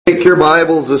Take your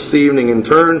Bibles this evening and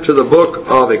turn to the book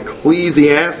of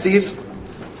Ecclesiastes.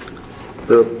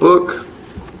 The book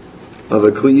of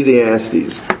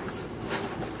Ecclesiastes.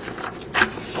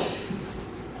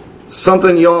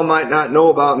 Something y'all might not know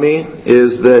about me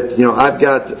is that, I've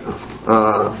got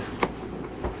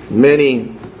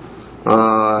many,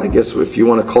 I guess if you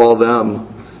want to call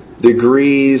them,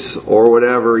 degrees or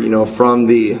whatever, from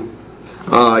the,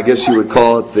 I guess you would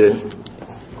call it the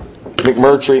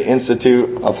McMurtry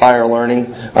Institute of Higher Learning,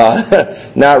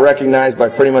 not recognized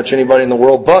by pretty much anybody in the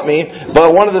world but me.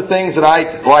 But one of the things that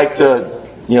I like to,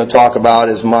 talk about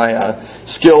is my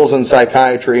skills in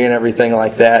psychiatry and everything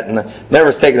like that. And I've never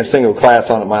taken a single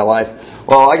class on it in my life.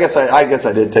 Well, I guess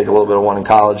I did take a little bit of one in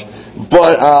college.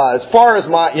 But as far as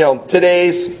my,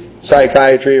 today's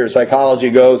psychiatry or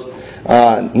psychology goes,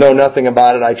 know nothing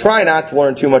about it. I try not to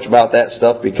learn too much about that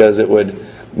stuff because it would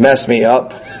mess me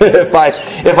up if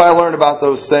I learned about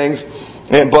those things.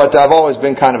 But I've always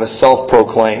been kind of a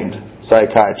self-proclaimed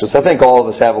psychiatrist. I think all of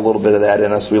us have a little bit of that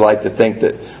in us. We like to think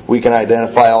that we can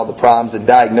identify all the problems and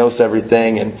diagnose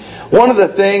everything. And one of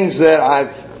the things that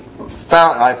I've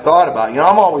thought about,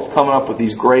 I'm always coming up with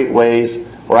these great ways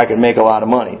where I can make a lot of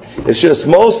money. It's just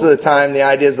most of the time the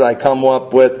ideas that I come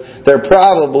up with, they're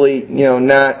probably,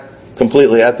 not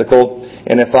completely ethical.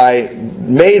 And if I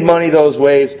made money those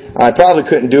ways, I probably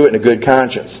couldn't do it in a good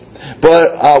conscience.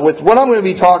 But with what I'm going to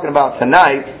be talking about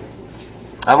tonight,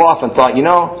 I've often thought,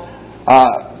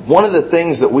 one of the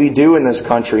things that we do in this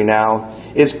country now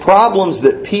is problems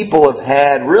that people have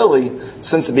had really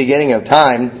since the beginning of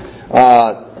time.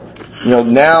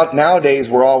 Nowadays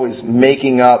we're always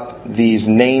making up these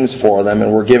names for them,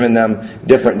 and we're giving them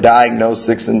different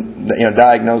diagnosis and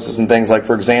things like,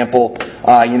 for example,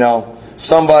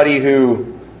 somebody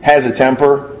who has a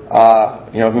temper,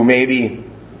 who maybe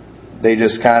they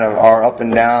just kind of are up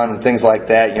and down and things like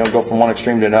that, go from one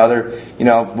extreme to another.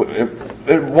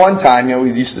 At one time,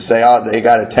 we used to say, they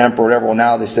got a temper or whatever. Well,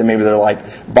 now they say maybe they're like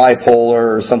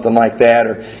bipolar or something like that.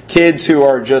 Or kids who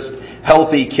are just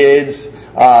healthy kids,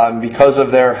 because of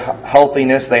their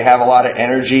healthiness, they have a lot of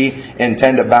energy and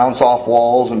tend to bounce off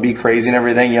walls and be crazy and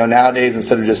everything. Nowadays,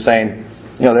 instead of just saying,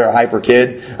 they're a hyper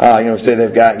kid, say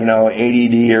they've got,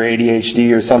 ADD or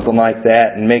ADHD or something like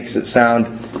that, and makes it sound,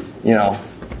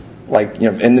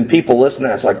 and then people listen to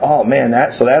that, it's like, oh man,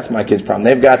 so that's my kid's problem.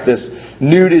 They've got this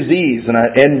new disease.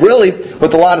 And really,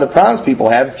 with a lot of the problems people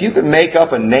have, if you could make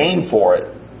up a name for it,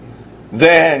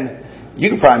 then you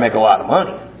could probably make a lot of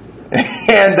money.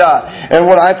 And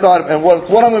what I thought, and what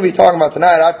I'm going to be talking about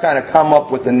tonight, I've kind of come up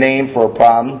with a name for a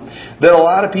problem that a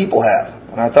lot of people have.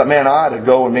 And I thought, man, I ought to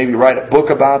go and maybe write a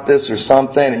book about this or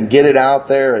something and get it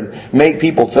out there and make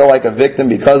people feel like a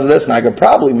victim because of this. And I could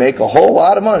probably make a whole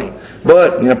lot of money.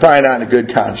 But, probably not in a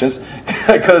good conscience.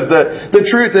 Because the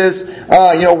truth is,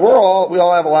 we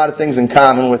all have a lot of things in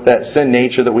common with that sin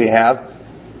nature that we have.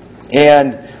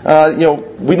 And,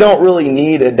 we don't really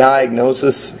need a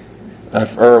diagnosis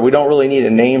or we don't really need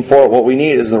a name for it. What we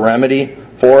need is the remedy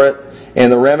for it.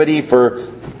 And the remedy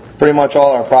for pretty much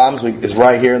all our problems is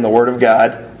right here in the Word of God.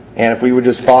 And if we would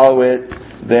just follow it,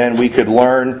 then we could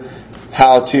learn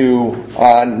how to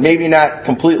maybe not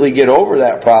completely get over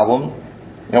that problem.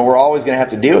 We're always going to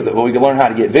have to deal with it, but we can learn how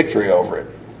to get victory over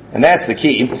it. And that's the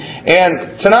key.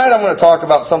 And tonight I'm going to talk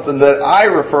about something that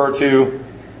I refer to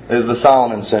as the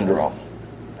Solomon Syndrome.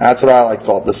 That's what I like to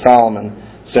call it, the Solomon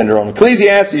Syndrome.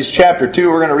 Ecclesiastes chapter 2,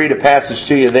 we're going to read a passage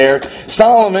to you there.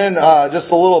 Solomon, just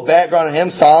a little background on him.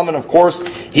 Solomon, of course,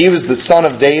 he was the son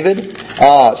of David.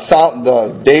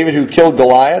 David who killed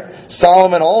Goliath.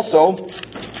 Solomon also,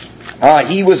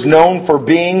 he was known for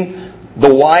being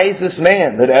the wisest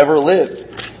man that ever lived.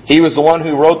 He was the one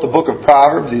who wrote the book of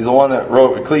Proverbs. He's the one that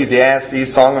wrote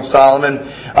Ecclesiastes, Song of Solomon.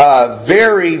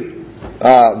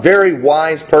 Very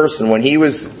wise person. When he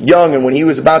was young and when he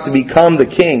was about to become the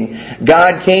king,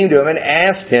 God came to him and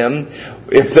asked him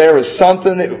if there was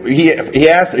something that he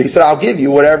asked. He said, I'll give you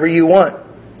whatever you want.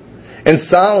 And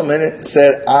Solomon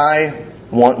said, I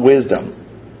want wisdom.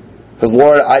 Because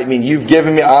Lord, you've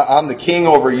given me, I'm the king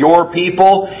over your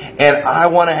people, and I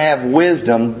want to have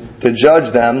wisdom to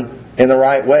judge them in the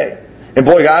right way. And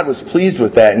boy, God was pleased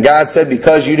with that. And God said,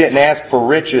 because you didn't ask for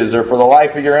riches or for the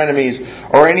life of your enemies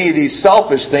or any of these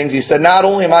selfish things, He said, not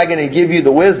only am I going to give you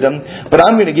the wisdom, but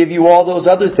I'm going to give you all those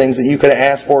other things that you could have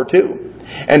asked for too.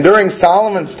 And during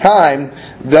Solomon's time,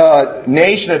 the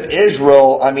nation of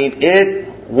Israel,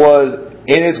 it was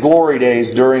in its glory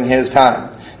days during his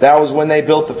time. That was when they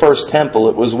built the first temple.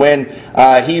 It was when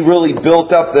he really built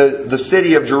up the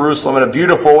city of Jerusalem in a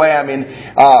beautiful way.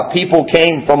 People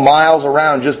came from miles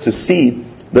around just to see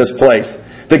this place.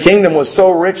 The kingdom was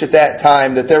so rich at that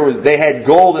time that they had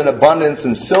gold in abundance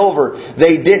and silver.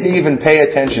 They didn't even pay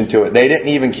attention to it. They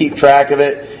didn't even keep track of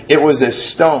it. It was as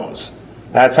stones.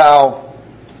 That's how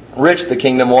rich the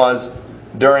kingdom was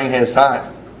during his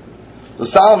time. So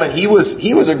Solomon, he was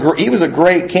a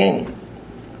great king.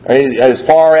 As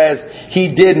far as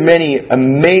he did many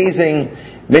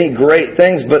great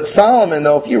things. But Solomon,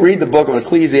 though, if you read the book of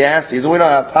Ecclesiastes, and we don't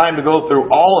have time to go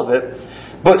through all of it,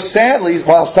 but sadly,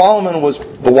 while Solomon was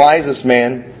the wisest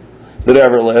man that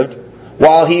ever lived,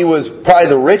 while he was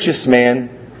probably the richest man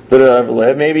that ever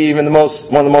lived, maybe even one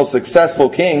of the most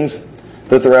successful kings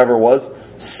that there ever was,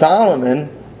 Solomon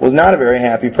was not a very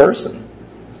happy person.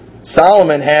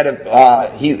 Solomon had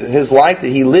his life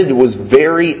that he lived was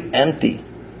very empty.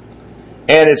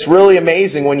 And it's really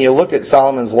amazing when you look at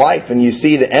Solomon's life and you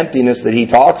see the emptiness that he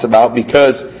talks about,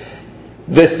 because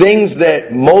the things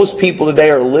that most people today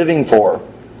are living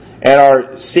for and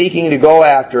are seeking to go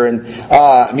after. And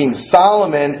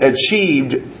Solomon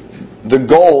achieved the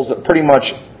goals that pretty much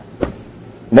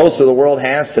most of the world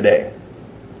has today.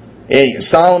 And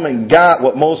Solomon got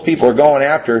what most people are going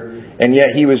after, and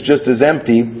yet he was just as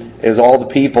empty as all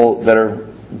the people that are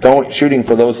shooting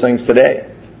for those things today.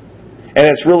 And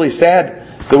it's really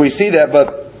sad that we see that,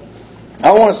 but I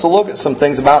want us to look at some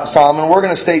things about Solomon. We're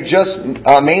going to stay just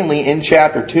mainly in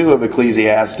chapter 2 of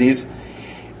Ecclesiastes.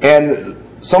 And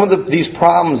some of these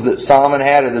problems that Solomon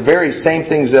had are the very same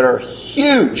things that are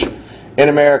huge in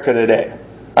America today.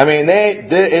 If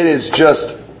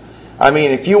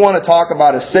you want to talk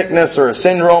about a sickness or a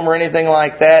syndrome or anything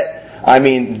like that,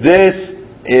 this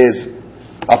is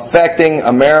affecting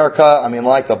America,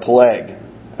 like the plague.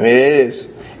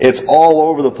 It's all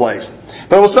over the place.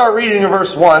 But we'll start reading in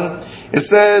verse 1. It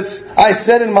says, I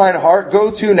said in mine heart, go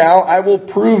to now, I will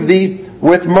prove thee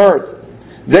with mirth.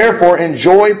 Therefore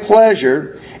enjoy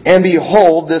pleasure, and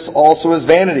behold, this also is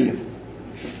vanity.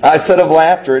 I said of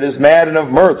laughter, it is mad, and of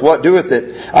mirth, what doeth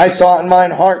it? I sought in mine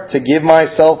heart to give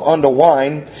myself unto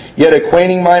wine, yet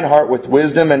acquainting mine heart with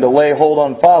wisdom, and to lay hold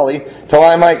on folly, till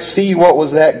I might see what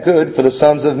was that good for the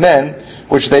sons of men,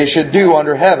 which they should do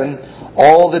under heaven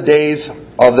all the days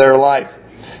of their life.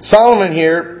 Solomon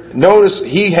here, notice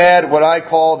he had what I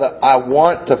call the I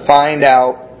want to find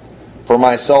out for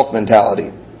myself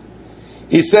mentality.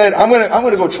 He said, I'm going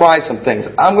to go try some things.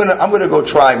 I'm going to go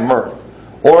try mirth.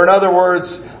 Or in other words,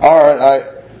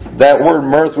 that word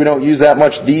mirth we don't use that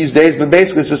much these days, but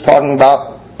basically it's just talking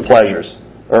about pleasures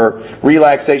or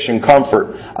relaxation,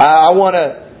 comfort. I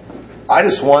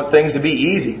just want things to be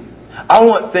easy. I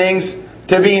want things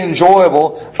to be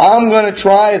enjoyable. I'm going to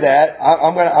try that.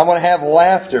 I'm going to have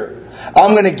laughter.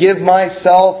 I'm going to give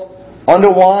myself unto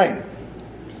wine.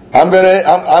 I'm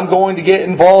going to get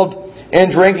involved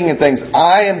in drinking and things.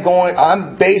 I'm going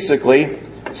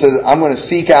to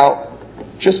seek out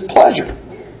just pleasure.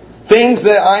 Things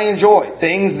that I enjoy.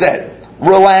 Things that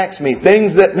relax me.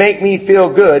 Things that make me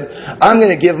feel good. I'm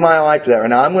going to give my life to that.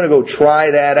 And I'm going to go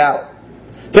try that out.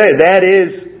 Tell you, that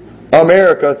is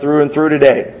America through and through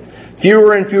today.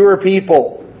 Fewer and fewer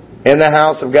people in the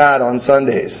house of God on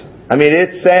Sundays.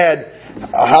 It's sad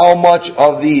how much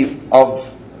of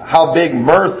how big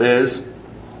mirth is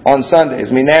on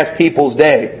Sundays. That's people's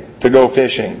day to go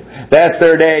fishing. That's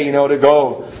their day, to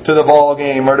go to the ball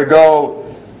game or to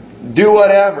go do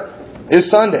whatever.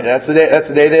 It's Sunday. That's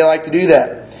the day they like to do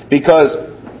that, because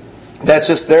that's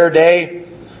just their day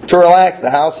to relax.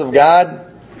 The house of God,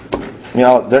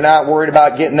 they're not worried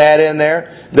about getting that in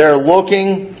there. They're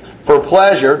looking for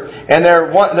pleasure, and they're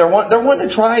wanting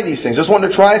to try these things. Just wanting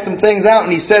to try some things out.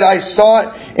 And he said, I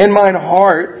sought in mine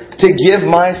heart to give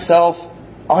myself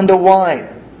unto wine.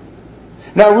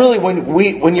 Now, really,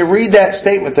 when you read that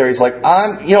statement there, he's like,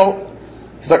 I'm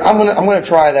going to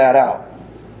try that out.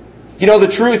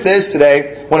 The truth is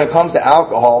today, when it comes to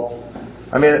alcohol,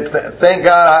 thank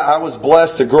God I was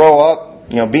blessed to grow up,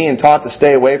 being taught to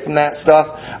stay away from that stuff.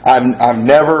 I've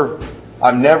never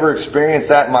experienced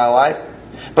that in my life.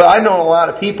 But I've known a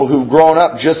lot of people who've grown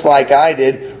up just like I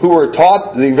did, who were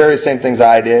taught the very same things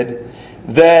I did,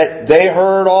 that they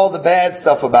heard all the bad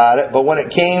stuff about it, but when it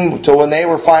came to when they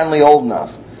were finally old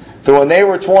enough, to when they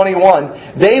were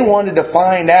 21, they wanted to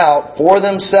find out for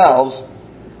themselves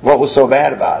what was so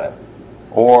bad about it,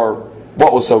 or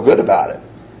what was so good about it.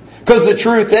 Because the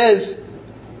truth is,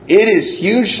 it is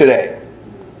huge today.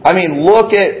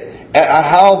 Look at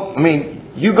how,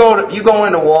 you go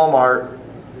into Walmart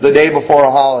the day before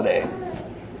a holiday,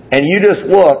 and you just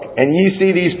look, and you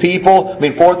see these people.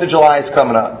 4th of July is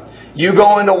coming up. You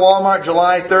go into Walmart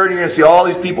July 3rd, you're going to see all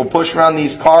these people pushing around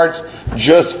these carts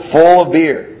just full of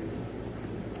beer.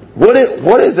 What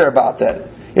is there about that?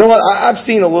 You know what? I've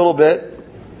seen a little bit.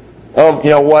 of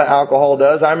what alcohol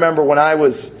does. I remember when I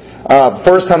was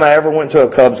first time I ever went to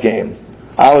a Cubs game.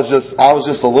 I was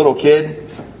just a little kid,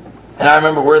 and I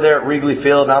remember we're there at Wrigley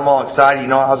Field, and I'm all excited.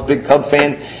 I was a big Cub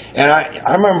fan, and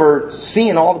I remember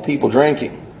seeing all the people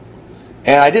drinking,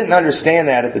 and I didn't understand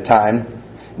that at the time.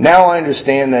 Now I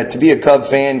understand that to be a Cub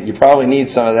fan, you probably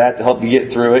need some of that to help you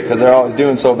get through it because they're always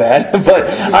doing so bad. But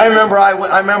I remember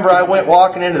I went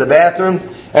walking into the bathroom,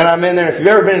 and I'm in there. If you've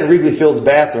ever been in Wrigley Field's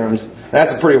bathrooms,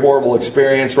 that's a pretty horrible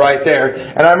experience right there.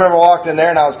 And I remember walking in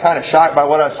there, and I was kind of shocked by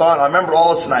what I saw. And I remember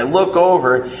all of a sudden I look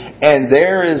over, and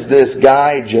there is this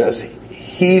guy just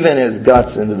heaving his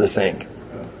guts into the sink.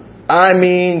 I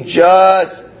mean,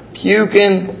 just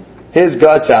puking his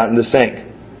guts out in the sink.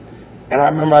 And I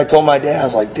remember I told my dad, I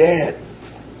was like, Dad,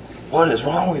 what is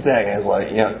wrong with that? And I was like,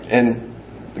 and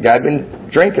the guy had been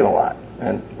drinking a lot.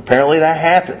 And apparently that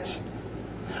happens.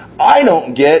 I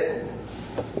don't get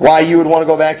why you would want to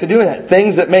go back to doing that.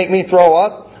 Things that make me throw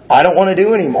up, I don't want to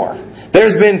do anymore.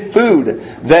 There's been food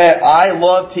that I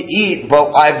love to eat,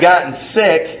 but I've gotten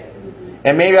sick,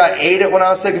 and maybe I ate it when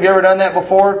I was sick. Have you ever done that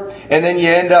before? And then you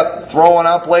end up throwing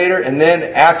up later, and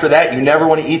then after that, you never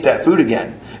want to eat that food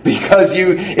again. Because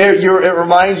it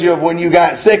reminds you of when you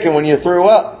got sick and when you threw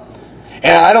up.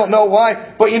 And I don't know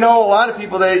why, but a lot of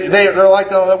people, they're like,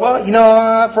 well,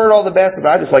 I've heard all the best, but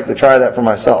I just like to try that for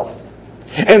myself.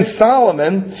 And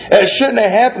Solomon, it shouldn't have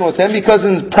happened with him because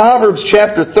in Proverbs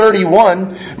chapter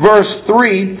 31, verse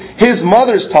 3, his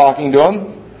mother's talking to him.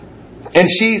 And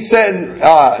she said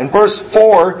in verse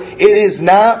 4, it is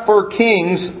not for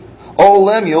kings, O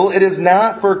Lemuel, it is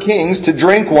not for kings to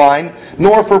drink wine,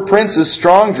 nor for princes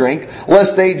strong drink,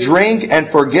 lest they drink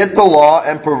and forget the law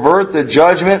and pervert the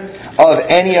judgment of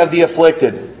any of the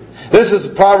afflicted. This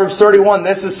is Proverbs 31.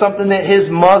 This is something that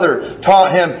his mother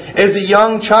taught him as a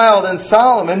young child. And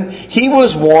Solomon, he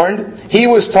was warned, he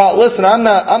was taught, listen, I'm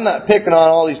not picking on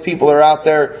all these people that are out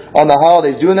there on the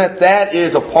holidays doing that. That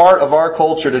is a part of our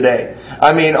culture today.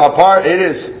 I mean, it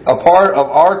is a part of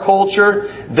our culture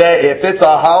that if it's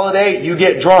a holiday, you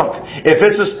get drunk. If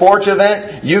it's a sports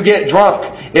event, you get drunk.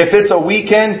 If it's a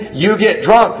weekend, you get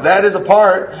drunk. That is a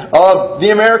part of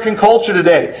the American culture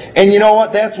today. And you know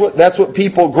what? That's what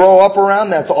people grow up around.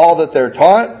 That's all that they're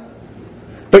taught.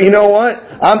 But you know what?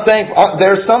 I'm thankful.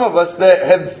 There's some of us that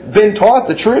have been taught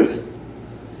the truth.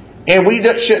 And we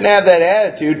shouldn't have that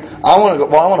attitude. I want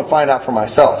to find out for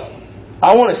myself.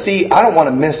 I want to see, I don't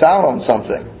want to miss out on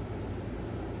something.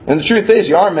 And the truth is,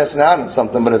 you are missing out on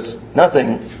something, but it's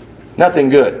nothing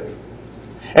good.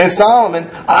 And Solomon,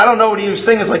 I don't know what he was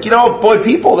saying. It's like, boy,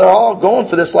 people, they're all going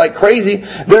for this like crazy.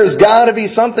 There's got to be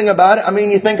something about it. I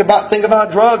mean, you think about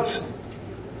drugs.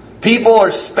 People are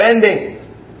spending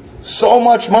so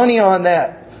much money on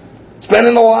that.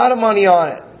 Spending a lot of money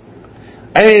on it.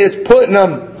 I mean, it's putting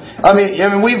them,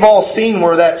 we've all seen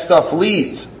where that stuff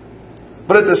leads.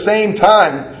 But at the same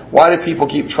time, why do people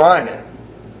keep trying it?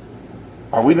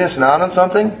 Are we missing out on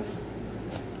something?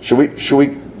 Should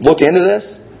we look into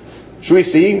this? Should we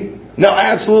see? No,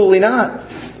 absolutely not.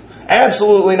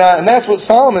 Absolutely not. And that's what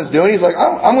Solomon's doing. He's like,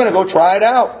 I'm going to go try it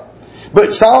out.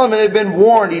 But Solomon had been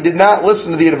warned. He did not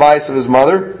listen to the advice of his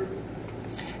mother.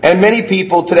 And many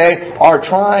people today are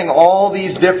trying all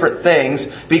these different things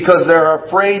because they're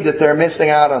afraid that they're missing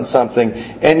out on something.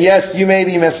 And yes, you may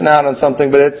be missing out on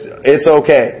something, but it's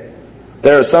okay.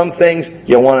 There are some things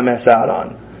you want to miss out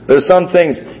on. There's some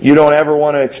things you don't ever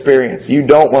want to experience. You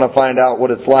don't want to find out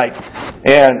what it's like.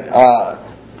 And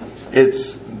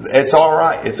it's all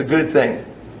right. It's a good thing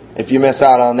if you miss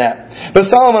out on that. But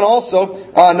Solomon also,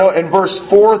 in verse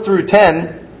 4 through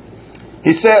 10,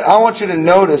 he said, I want you to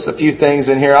notice a few things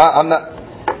in here.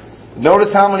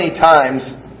 Notice how many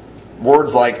times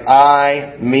words like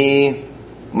I, me,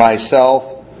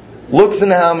 myself. Listen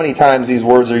to how many times these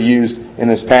words are used in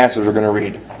this passage we're going to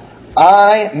read.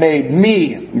 I made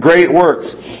me great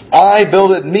works. I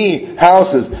builded me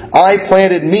houses. I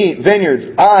planted me vineyards.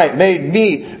 I made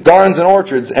me gardens and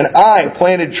orchards. And I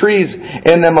planted trees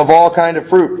in them of all kind of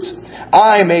fruits.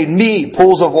 I made me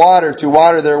pools of water to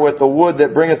water therewith the wood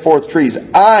that bringeth forth trees.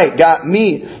 I got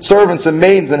me servants and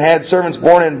maidens and had servants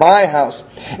born in my house.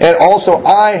 And also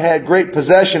I had great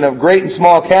possession of great and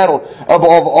small cattle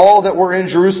above all that were in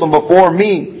Jerusalem before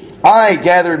me. I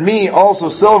gathered me also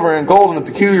silver and gold and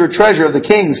the peculiar treasure of the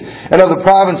kings and of the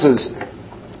provinces.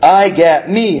 I gat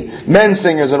me men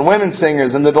singers and women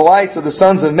singers and the delights of the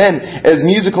sons of men as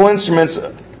musical instruments,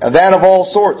 that of all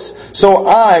sorts. So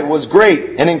I was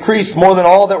great and increased more than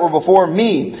all that were before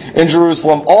me in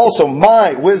Jerusalem. Also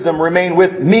my wisdom remained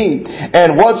with me,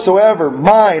 and whatsoever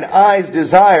mine eyes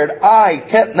desired, I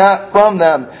kept not from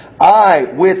them.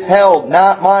 I withheld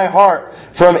not my heart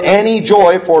from any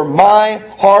joy, for my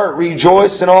heart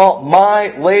rejoiced in all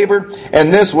my labor, and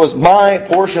this was my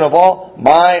portion of all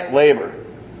my labor.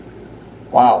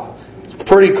 Wow. It's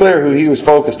pretty clear who he was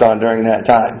focused on during that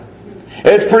time.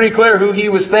 It's pretty clear who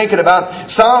he was thinking about.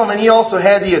 Solomon, he also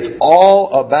had the "it's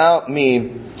all about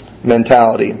me"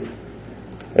 mentality.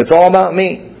 It's all about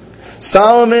me.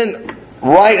 Solomon,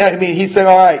 he's saying,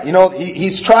 all right,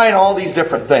 he's trying all these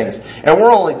different things. And we're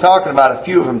only talking about a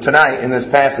few of them tonight in this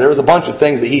passage. There was a bunch of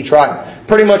things that he tried.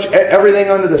 Pretty much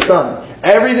everything under the sun.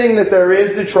 Everything that there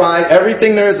is to try,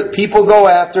 everything there is that people go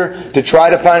after to try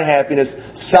to find happiness,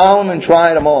 Solomon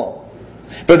tried them all.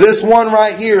 But this one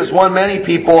right here is one many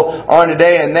people are in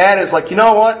today, and that is like, you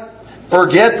know what?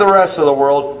 Forget the rest of the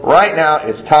world. Right now,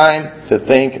 it's time to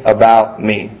think about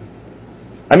me.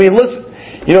 I mean, listen,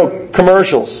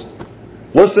 commercials.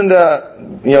 Listen to,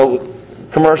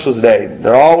 commercials today.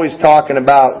 They're always talking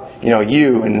about,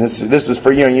 you, and this is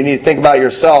for you, and you need to think about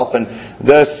yourself, and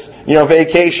this,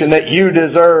 vacation that you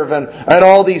deserve, and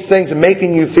all these things, and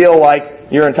making you feel like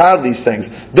you're entitled to these things.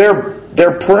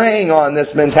 They're preying on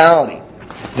this mentality.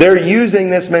 They're using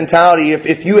this mentality.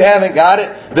 If you haven't got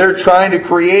it, they're trying to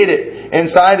create it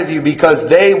inside of you because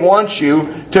they want you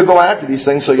to go after these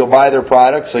things, so you'll buy their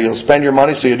products, so you'll spend your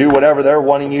money, so you'll do whatever they're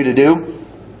wanting you to do.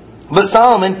 But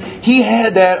Solomon, he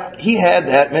had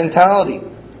that mentality.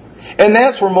 And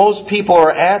that's where most people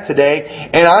are at today.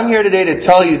 And I'm here today to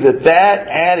tell you that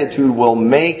attitude will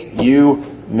make you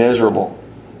miserable.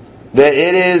 That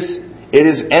it is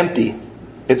empty.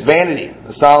 It's vanity.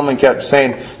 Solomon kept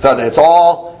saying that it's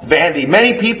all vanity.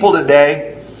 Many people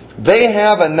today, they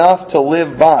have enough to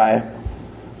live by,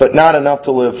 but not enough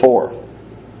to live for.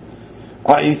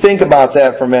 You think about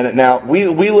that for a minute. Now, we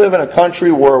live in a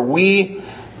country where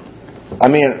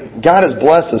God has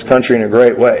blessed this country in a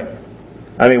great way.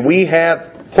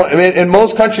 In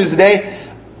most countries today,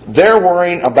 they're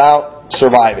worrying about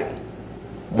surviving.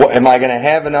 Am I going to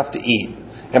have enough to eat?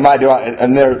 Am I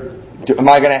going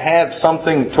to have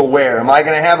something to wear? Am I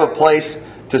going to have a place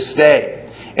to stay?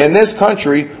 In this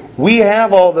country, we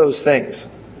have all those things.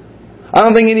 I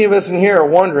don't think any of us in here are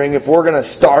wondering if we're going to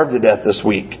starve to death this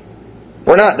week.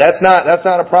 We're not. That's not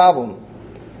a problem.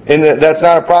 That's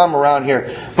not a problem around here.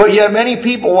 But yet many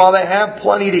people, while they have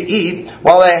plenty to eat,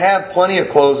 while they have plenty of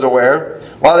clothes to wear,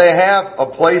 while they have a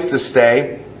place to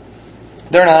stay,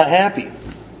 they're not happy.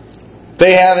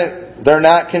 They're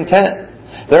not content.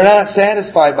 They're not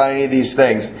satisfied by any of these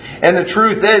things. And the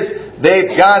truth is,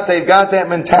 they've got that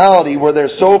mentality where they're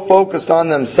so focused on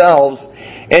themselves.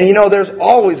 And there's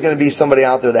always going to be somebody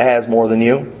out there that has more than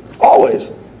you. Always.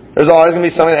 There's always going to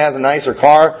be somebody that has a nicer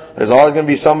car. There's always going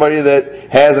to be somebody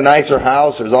that has a nicer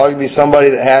house. There's always going to be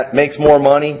somebody that makes more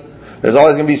money. There's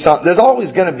always going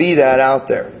to be that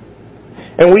out there.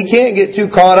 And we can't get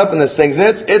too caught up in these things. And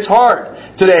it's hard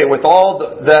today with all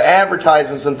the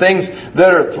advertisements and things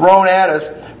that are thrown at us.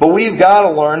 But we've got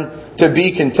to learn to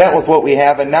be content with what we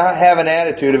have and not have an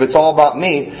attitude of it's all about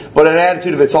me, but an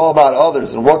attitude of it's all about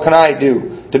others. And what can I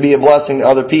do to be a blessing to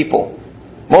other people?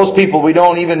 Most people, we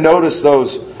don't even notice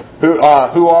those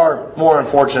who are more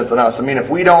unfortunate than us. If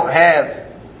we don't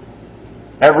have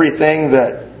everything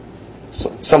that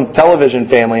some television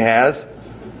family has,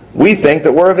 we think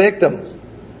that we're a victim.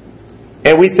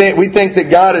 And we think that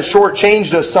God has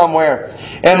shortchanged us somewhere.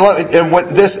 And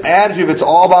what this attitude, it's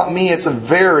all about me, it's a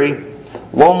very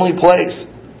lonely place.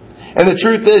 And the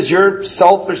truth is, your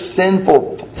selfish,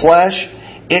 sinful flesh,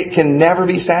 it can never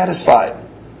be satisfied.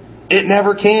 It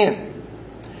never can.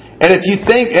 And if you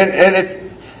think,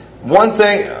 one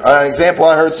thing, an example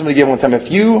I heard somebody give one time, if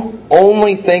you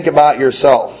only think about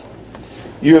yourself,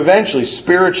 you eventually,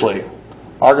 spiritually,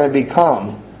 are going to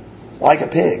become like a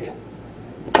pig.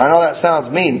 I know that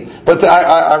sounds mean, but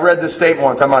I read this statement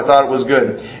one time, I thought it was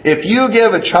good. If you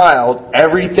give a child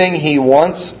everything he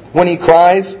wants when he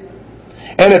cries,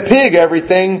 and a pig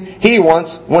everything he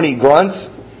wants when he grunts,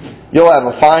 you'll have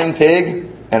a fine pig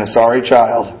and a sorry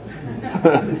child.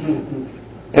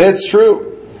 And it's true.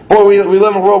 Boy, we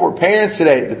live in a world where parents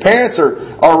today, the parents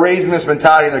are raising this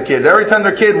mentality in their kids. Every time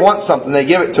their kid wants something, they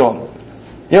give it to them.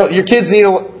 Your kids need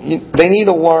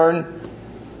to learn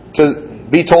to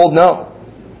be told no.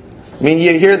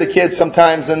 You hear the kids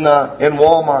sometimes in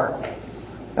Walmart.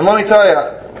 And let me tell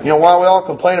you, while we all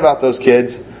complain about those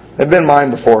kids, they've been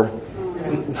mine before.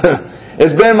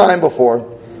 It's been mine before.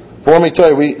 But let me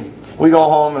tell you, we go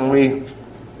home and we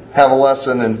have a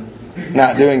lesson in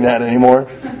not doing that anymore.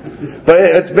 But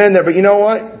it's been there. But you know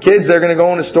what? Kids, they're going to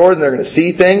go into stores and they're going to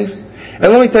see things. And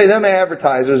let me tell you, them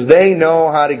advertisers, they know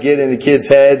how to get into kids'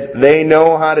 heads. They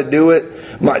know how to do it.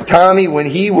 Tommy, when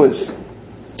he was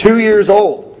 2 years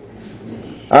old,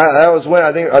 That was when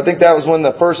I think that was when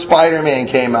the first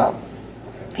Spider-Man came out.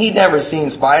 He'd never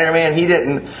seen Spider-Man. He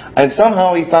didn't, and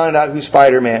somehow he found out who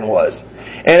Spider-Man was.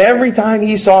 And every time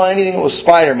he saw anything that was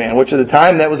Spider-Man, which at the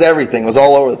time that was everything, was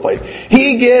all over the place,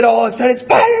 he'd get all excited,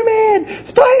 Spider-Man!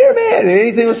 Spider-Man! And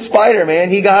anything with Spider-Man,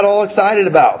 he got all excited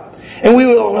about. And we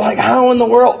were like, how in the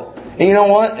world? And you know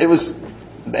what? It was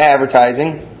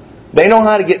advertising. They know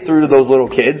how to get through to those little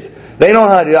kids. They know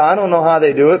how to do it. I don't know how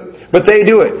they do it, but they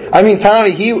do it. I mean,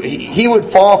 Tommy, he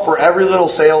would fall for every little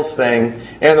sales thing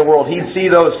in the world. He'd see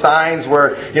those signs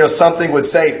where, something would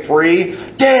say free.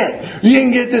 Dad, you can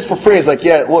get this for free. It's like,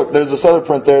 yeah, look, there's this other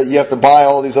print there. You have to buy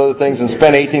all these other things and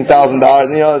spend $18,000.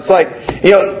 It's like,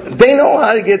 they know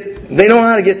how to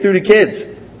get through to kids.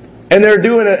 And they're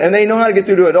doing it, and they know how to get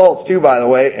through to adults too, by the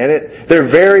way. And they're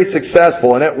very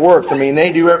successful, and it works. I mean,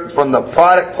 they do it from the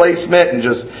product placement and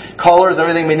just colors,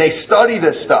 everything. I mean, they study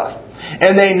this stuff,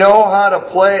 and they know how to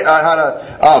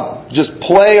just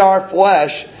play our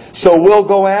flesh. So we'll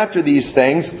go after these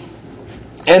things.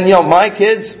 And my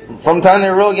kids, from the time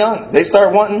they're real young, they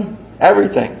start wanting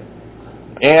everything.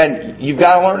 And you've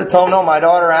got to learn to tell them no. My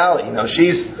daughter Allie,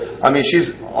 she's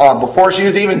before she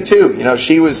was even 2,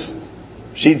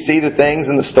 she'd see the things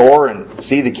in the store and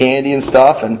see the candy and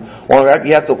stuff, and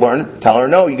you have to learn to tell her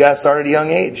no. You got to start at a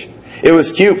young age. It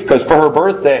was cute because for her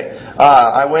birthday,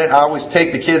 I always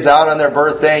take the kids out on their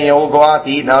birthday. We'll go out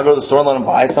to eat, and I'll go to the store and let them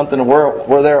buy something. And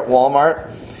we're there at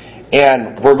Walmart,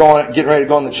 and we're getting ready to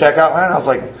go in the checkout line. I was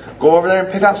like, go over there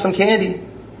and pick out some candy.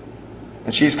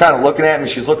 And she's kind of looking at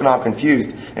me. She's looking all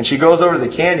confused, and she goes over to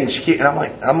the candy, and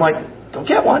I'm like, go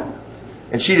get one.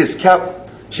 And she kept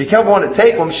wanting to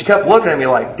take one. She kept looking at me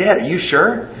like, Dad, are you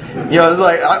sure? It was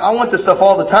like, I want this stuff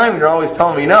all the time. You're always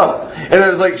telling me no. And it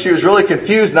was like she was really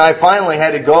confused, and I finally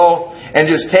had to go and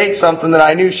just take something that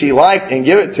I knew she liked and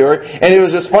give it to her. And it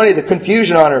was just funny, the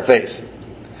confusion on her face.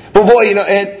 But boy, you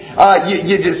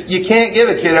can't give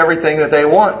a kid everything that they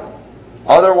want.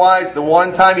 Otherwise, the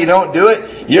one time you don't do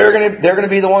it, they're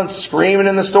gonna be the ones screaming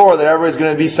in the store that everybody's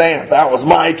gonna be saying, if that was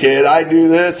my kid, I'd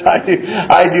do this, I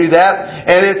do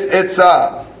that. And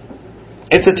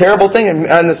it's a terrible thing.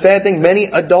 And the sad thing,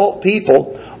 many adult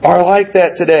people are like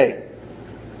that today.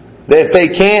 That if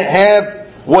they can't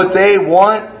have what they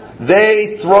want,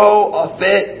 they throw a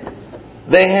fit.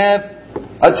 They have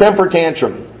a temper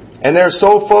tantrum. And they're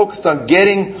so focused on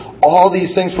getting all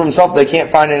these things for himself, they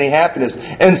can't find any happiness.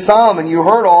 And Solomon, you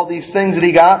heard all these things that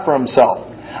he got for himself.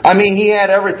 I mean, he had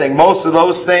everything. Most of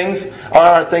those things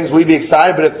are things we'd be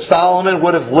excited. But if Solomon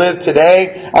would have lived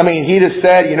today, he'd have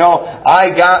said,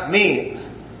 I got me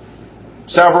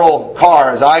several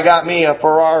cars. I got me a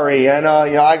Ferrari, and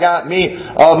I got me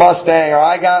a Mustang, or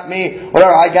I got me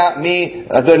whatever. I got me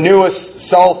the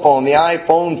newest cell phone, the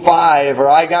iPhone 5,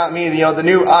 or I got me the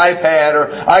new iPad,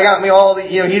 or I got me all the.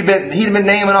 He'd been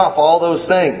naming off all those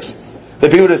things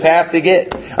that people just have to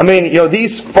get.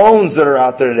 These phones that are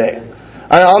out there today.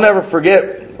 I'll never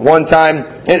forget one time.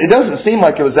 It doesn't seem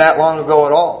like it was that long ago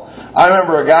at all. I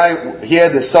remember a guy. He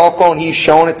had this cell phone. He's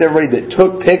showing it to everybody that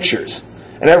took pictures.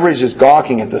 And everybody's just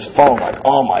gawking at this phone like,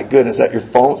 oh my goodness, that your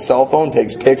cell phone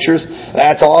takes pictures?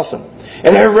 That's awesome.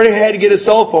 And everybody had to get a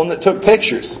cell phone that took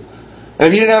pictures. And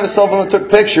if you didn't have a cell phone that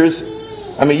took pictures,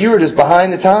 you were just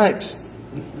behind the times.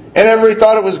 And everybody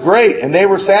thought it was great, and they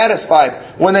were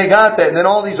satisfied when they got that. And then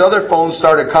all these other phones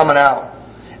started coming out.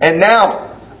 And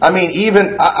now,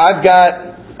 I've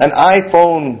got an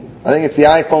iPhone, I think it's the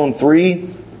iPhone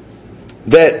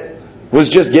 3, that was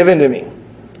just given to me.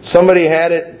 Somebody had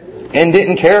it and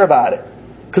didn't care about it.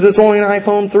 Because it's only an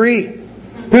iPhone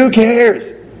 3. Who cares?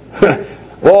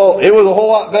 Well, it was a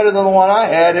whole lot better than the one I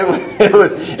had.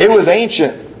 It was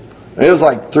ancient. It was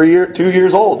like 2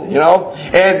 years old,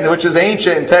 and which is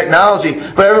ancient in technology.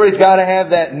 But everybody's got to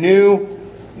have that new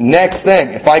next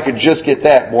thing. If I could just get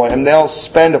that, boy, and they'll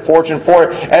spend a fortune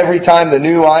for it. Every time the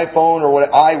new iPhone or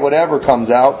whatever comes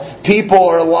out, people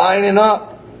are lining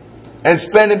up and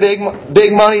spending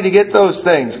big money to get those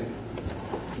things.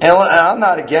 And I'm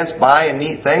not against buying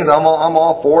neat things. I'm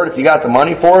all for it if you got the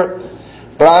money for it.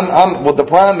 But the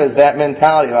problem is that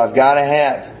mentality of I've got to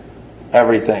have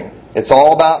everything. It's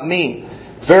all about me.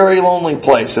 Very lonely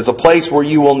place. It's a place where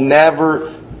you will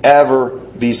never, ever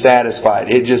be satisfied.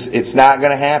 It's not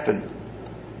going to happen.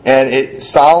 And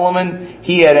Solomon,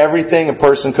 he had everything a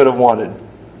person could have wanted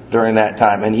during that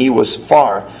time. And he was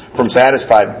far from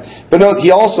satisfied. But note, he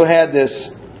also had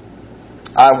this,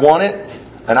 I want it,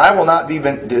 and I will not be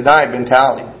denied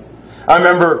mentality. I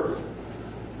remember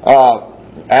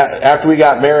after we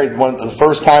got married, the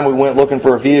first time we went looking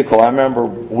for a vehicle, I remember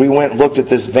we went and looked at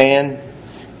this van,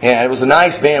 and it was a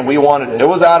nice van. We wanted it. It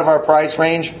was out of our price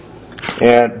range,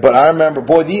 But I remember,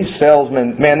 boy, these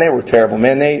salesmen, man, they were terrible.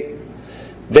 Man,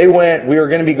 they went, we were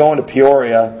going to be going to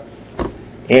Peoria,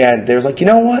 and they was like, you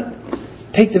know what?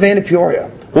 Take the van to Peoria.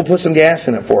 We'll put some gas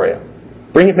in it for you.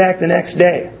 Bring it back the next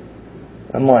day.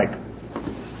 I'm like,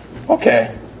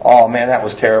 okay. Oh, man, that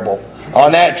was terrible.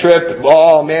 On that trip,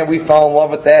 oh, man, we fell in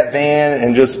love with that van,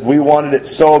 and we wanted it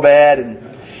so bad. And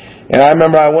I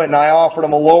remember I went and I offered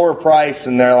them a lower price,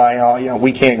 and they're like, oh,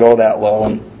 we can't go that low.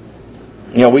 And,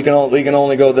 we can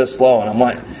only go this low. And I'm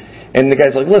like, and the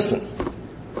guy's like, listen,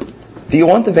 do you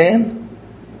want the van?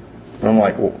 And I'm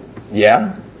like, well,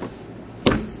 yeah.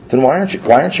 Then why aren't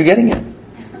you getting it?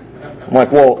 I'm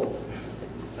like, well,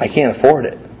 I can't afford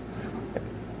it.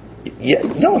 Yeah,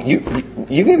 no, you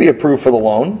can be approved for the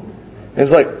loan. And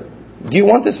he's like, do you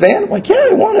want this van? I'm like, yeah,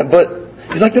 I want it. But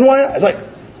he's like, then why not? I was like,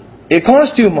 it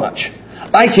costs too much.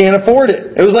 I can't afford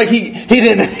it. It was like he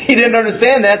didn't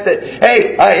understand that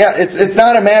hey, it's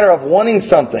not a matter of wanting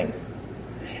something.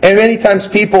 And many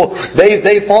times people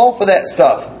they fall for that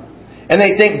stuff, and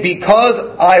they think because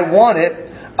I want it,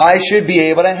 I should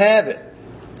be able to have it.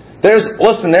 There's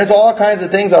all kinds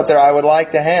of things out there I would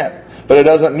like to have, but it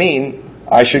doesn't mean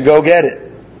I should go get it.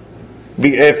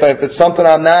 If it's something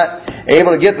I'm not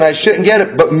able to get, then I shouldn't get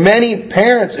it. But many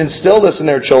parents instill this in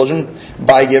their children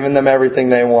by giving them everything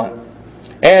they want.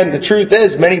 And the truth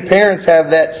is, many parents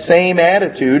have that same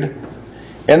attitude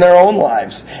in their own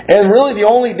lives. And really the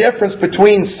only difference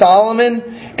between Solomon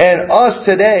and us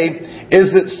today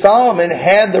is that Solomon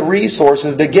had the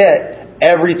resources to get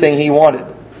everything he wanted.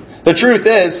 The truth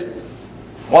is,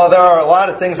 while there are a lot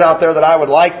of things out there that I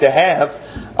would like to have,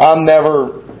 I'll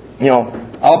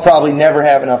probably never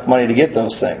have enough money to get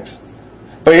those things.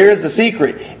 But here's the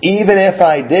secret. Even if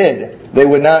I did, they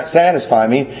would not satisfy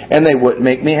me, and they wouldn't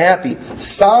make me happy.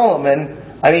 Solomon,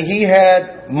 he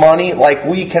had money like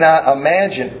we cannot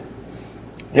imagine.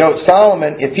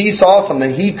 Solomon, if he saw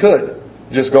something, he could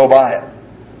just go buy it.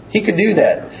 He could do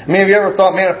that. Have you ever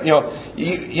thought, man,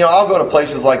 I'll go to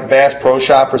places like Bass Pro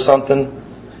Shop or something,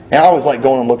 and I always like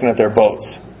going and looking at their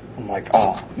boats. I'm like,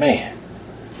 oh, man,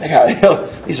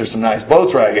 these are some nice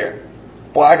boats right here.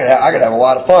 Boy, I could have a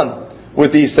lot of fun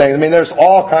with these things. There's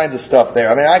all kinds of stuff there.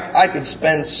 I could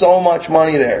spend so much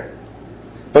money there.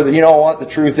 But you know what? The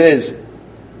truth is,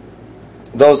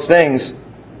 those things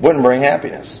wouldn't bring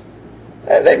happiness.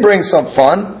 They bring some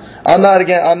fun. I'm not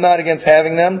against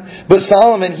having them. But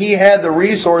Solomon, he had the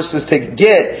resources to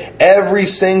get every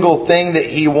single thing that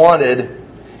he wanted,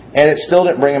 and it still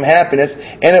didn't bring him happiness,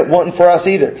 and it wasn't for us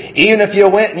either. Even if you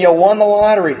went and you won the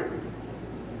lottery,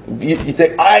 you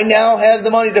think, I now have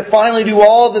the money to finally do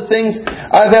all the things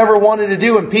I've ever wanted to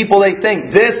do. And people, they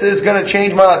think, this is going to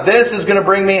change my life. This is going to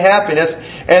bring me happiness.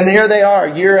 And here they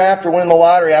are, year after winning the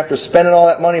lottery, after spending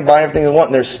all that money, buying everything they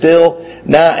want, and they're still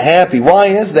not happy.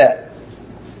 Why is that?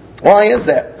 Why is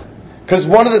that? Because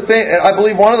I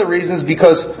believe one of the reasons,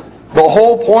 because the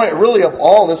whole point really of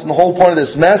all this, and the whole point of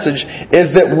this message,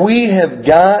 is that we have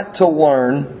got to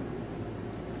learn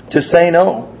to say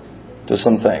no to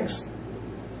some things.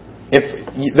 If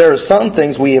there are some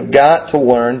things we have got to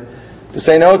learn to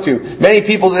say no to. Many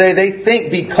people today, they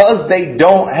think because they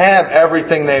don't have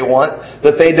everything they want,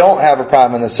 that they don't have a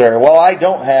problem in this area. Well, I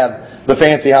don't have the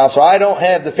fancy house, or I don't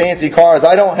have the fancy cars,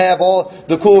 I don't have all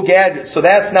the cool gadgets, so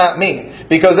that's not me.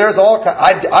 Because there's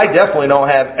I definitely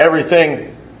don't have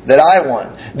everything that I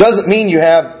want. Doesn't mean you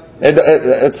have. It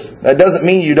doesn't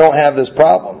mean you don't have this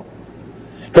problem.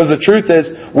 Because the truth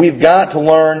is, we've got to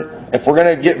learn, if we're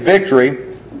going to get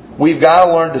victory, we've got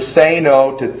to learn to say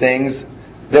no to things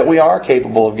that we are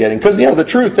capable of getting. Because, the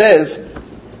truth is,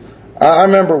 I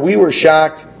remember we were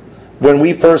shocked when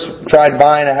we first tried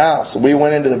buying a house. We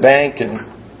went into the bank and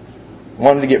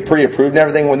wanted to get pre-approved and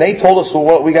everything. When they told us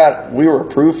what we were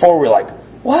approved for, we were like,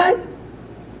 what?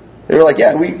 They were like,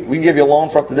 yeah, we give you a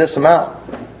loan for up to this amount.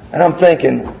 And I'm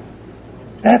thinking,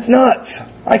 that's nuts.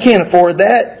 I can't afford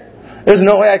that. There's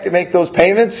no way I could make those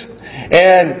payments.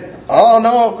 And oh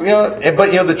no,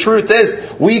 but the truth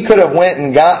is, we could have went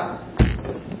and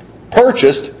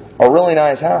purchased a really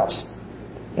nice house.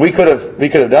 We could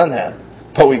have done that,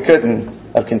 but we couldn't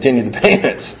have continued the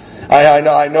payments.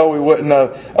 I know we wouldn't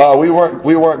have. We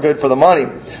weren't good for the money.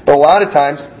 But a lot of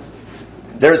times,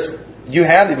 you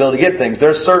have the ability to get things.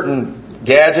 There's certain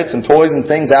gadgets and toys and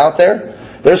things out there.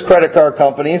 There's credit card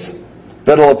companies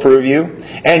that'll approve you,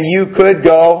 and you could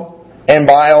go and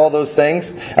buy all those things.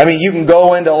 You can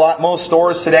go into most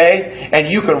stores today,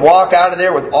 and you can walk out of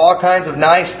there with all kinds of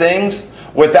nice things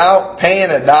without paying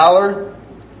 $1,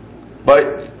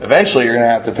 but eventually you're going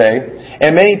to have to pay.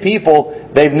 And many people,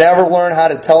 they've never learned how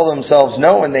to tell themselves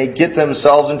no, and they get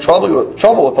themselves in trouble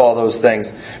with all those things.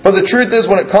 But the truth is,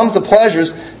 when it comes to pleasures,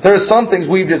 there are some things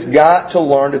we've just got to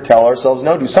learn to tell ourselves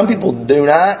no to. Some people do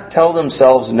not tell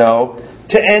themselves no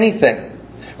to anything.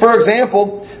 For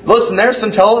example, listen, there's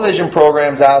some television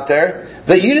programs out there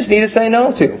that you just need to say no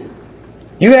to.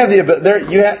 You have the ability,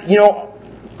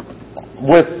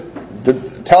 with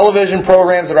the television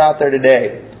programs that are out there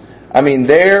today, I mean,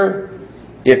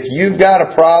 if you've got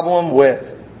a problem with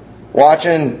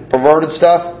watching perverted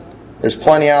stuff, there's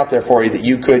plenty out there for you that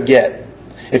you could get.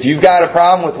 If you've got a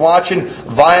problem with watching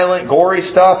violent, gory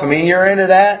stuff, I mean, you're into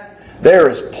that, there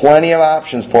is plenty of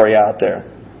options for you out there.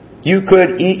 You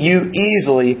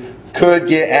easily could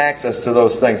get access to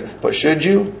those things. But should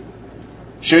you?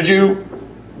 Should you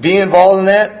be involved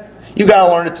in that? You've got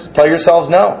to learn to tell yourselves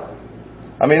no.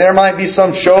 I mean, there might be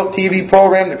some show, TV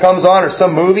program that comes on, or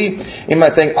some movie. You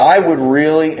might think, I would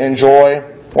really enjoy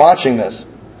watching this.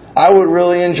 I would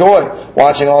really enjoy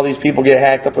watching all these people get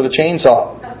hacked up with a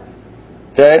chainsaw.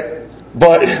 Okay?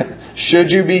 But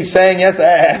should you be saying yes?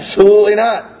 Absolutely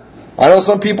not. I know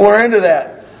some people are into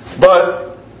that.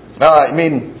 But, I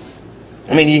mean,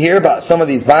 you hear about some of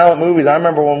these violent movies. I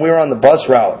remember when we were on the bus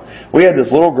route, we had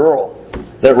this little girl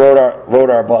that rode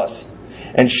our bus.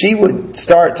 And she would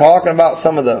start talking about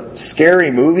some of the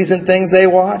scary movies and things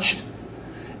they watched.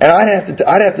 And I'd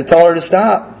have to tell her to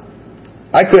stop.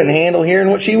 I couldn't handle hearing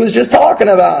what she was just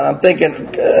talking about. And I'm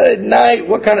thinking, good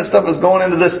night, what kind of stuff is going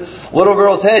into this little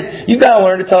girl's head? You've got to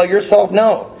learn to tell yourself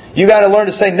no. You've got to learn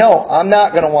to say, no, I'm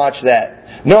not going to watch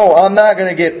that. No, I'm not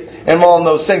going to get involved in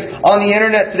those things. On the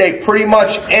internet today, pretty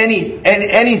much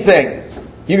anything.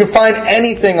 You can find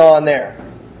anything on there.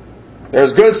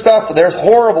 There's good stuff, there's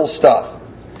horrible stuff.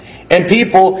 And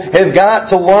people have got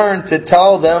to learn to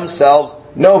tell themselves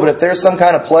no. But if there's some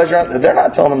kind of pleasure out there, they're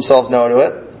not telling themselves no to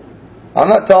it. I'm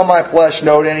not telling my flesh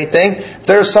no to anything. If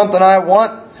there's something I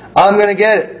want, I'm going to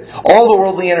get it. All the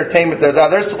worldly entertainment there's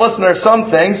out there. Listen, there's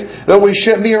some things that we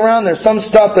shouldn't be around. There's some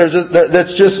stuff that's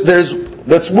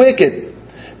wicked.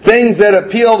 Things that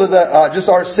appeal to just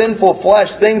our sinful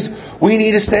flesh. Things we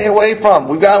need to stay away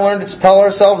from. We've got to learn to tell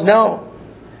ourselves no.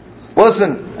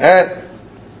 Listen, I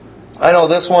know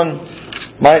this one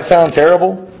might sound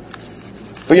terrible,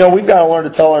 but we've got to learn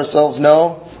to tell ourselves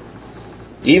no.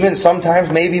 Even sometimes,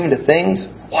 maybe even to things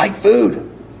like food.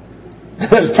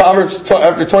 Proverbs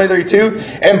chapter 20:32,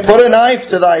 and put a knife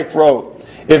to thy throat,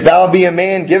 if thou be a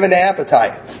man given to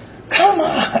appetite. Come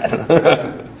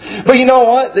on. But you know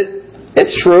what?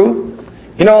 It's true.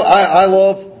 I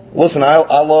love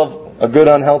a good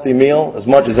unhealthy meal as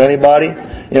much as anybody.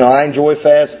 I enjoy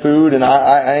fast food and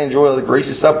I enjoy the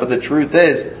greasy stuff, but the truth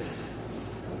is,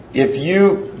 if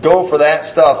you go for that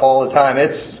stuff all the time,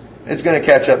 it's going to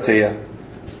catch up to you.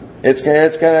 It's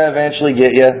going to eventually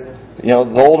get you. The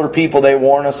older people, they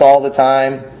warn us all the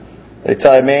time. They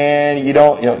tell you, man, you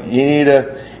need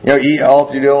to, eat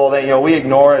healthy, do all that. We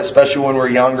ignore it, especially when we're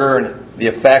younger, and the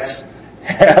effects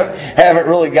haven't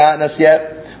really gotten us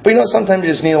yet. But sometimes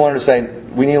you just need to learn to say.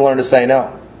 We need to learn to say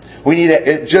no. We need to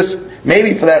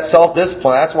maybe for that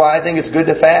self-discipline. That's why I think it's good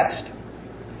to fast.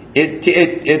 It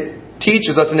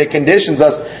teaches us and it conditions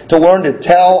us to learn to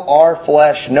tell our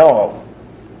flesh no.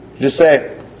 Just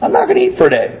say, I'm not going to eat for a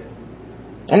day.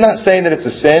 I'm not saying that it's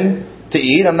a sin to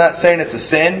eat. I'm not saying it's a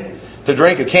sin to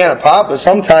drink a can of pop. But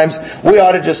sometimes we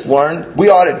ought to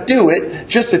do it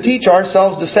just to teach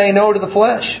ourselves to say no to the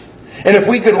flesh. And if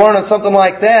we could learn on something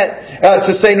like that,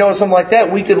 to say no to something like that,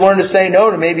 we could learn to say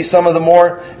no to maybe some of the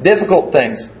more difficult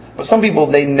things. But some people,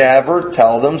 they never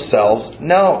tell themselves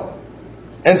no.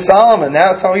 And Solomon,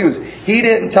 that's how he was. He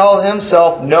didn't tell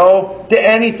himself no to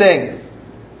anything.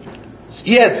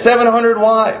 He had 700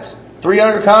 wives,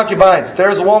 300 concubines. If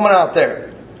there's a woman out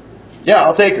there, yeah,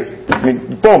 I'll take her.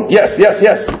 Boom. Yes.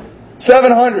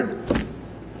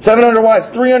 700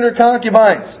 wives, 300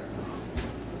 concubines.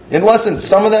 And listen,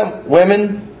 some of them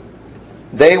women,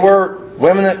 they were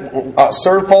women that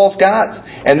served false gods.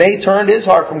 And they turned his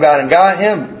heart from God and got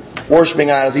him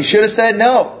worshiping idols. He should have said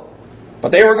no.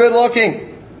 But they were good looking.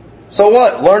 So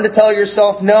what? Learn to tell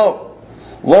yourself no.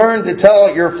 Learn to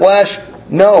tell your flesh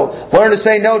no. Learn to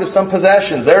say no to some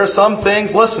possessions. There are some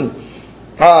things, listen,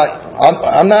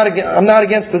 I'm not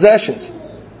against possessions.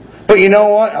 But you know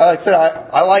what? Like I said,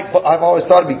 I've always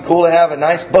thought it'd be cool to have a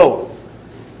nice boat.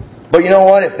 But you know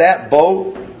what? If that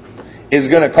boat is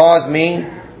going to cause me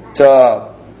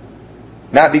to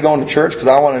not be going to church because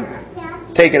I want to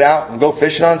take it out and go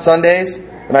fishing on Sundays,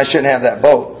 then I shouldn't have that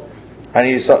boat. I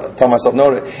need to tell myself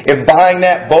no to it. If buying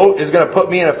that boat is going to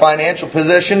put me in a financial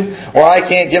position where I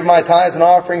can't give my tithes and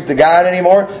offerings to God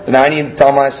anymore, then I need to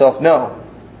tell myself no.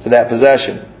 to that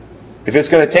possession. If it's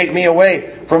going to take me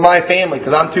away from my family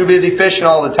because I'm too busy fishing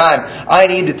all the time, I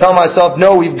need to tell myself,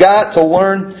 no, we've got to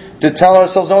learn to tell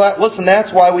ourselves, no, listen,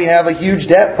 that's why we have a huge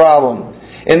debt problem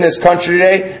in this country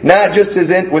today, not just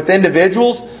with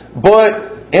individuals,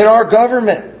 but in our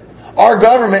government. Our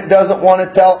government doesn't want to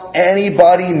tell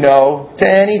anybody no to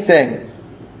anything.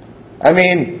 I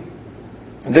mean,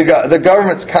 the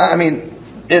government's,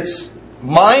 it's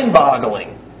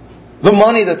mind-boggling. The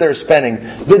money that they're spending.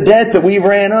 The debt that we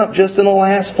ran up just in the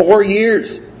last 4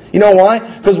 years. You know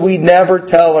why? Because we never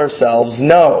tell ourselves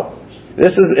no.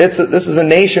 This is a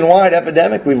nationwide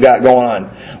epidemic we've got going on.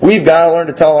 We've got to learn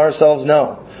to tell ourselves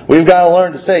no. We've got to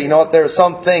learn to say, you know what, there are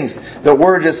some things that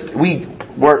we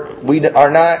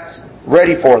are not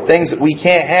ready for. Things that we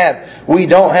can't have. We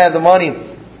don't have the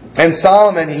money. And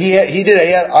Solomon, he did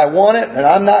it. I want it, and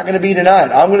I'm not going to be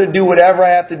denied. I'm going to do whatever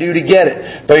I have to do to get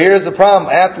it. But here's the problem.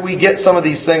 After we get some of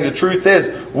these things, the truth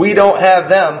is, we don't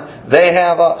have them. They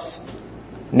have us.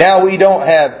 Now we don't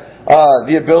have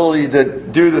the ability to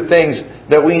do the things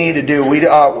that we need to do.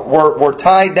 We're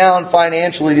tied down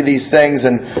financially to these things,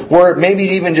 and we're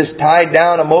maybe even just tied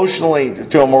down emotionally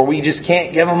to them, or we just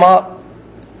can't give them up.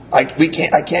 I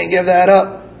can't give that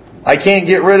up. I can't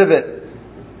get rid of it.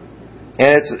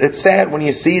 And it's sad when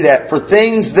you see that for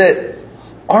things that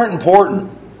aren't important.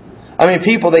 I mean,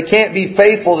 people, they can't be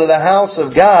faithful to the house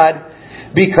of God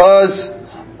because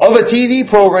of a TV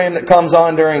program that comes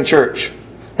on during church.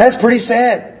 That's pretty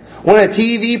sad. When a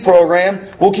TV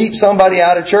program will keep somebody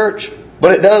out of church.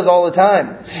 But it does all the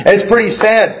time. And it's pretty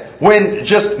sad when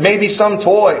just maybe some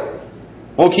toy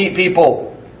will keep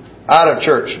people out of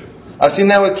church. I've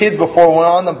seen that with kids before when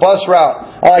on the bus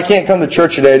route. Oh, I can't come to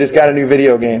church today. I just got a new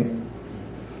video game.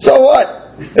 So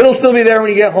what? It'll still be there when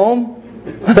you get home.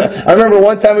 I remember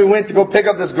one time we went to go pick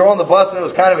up this girl on the bus, and it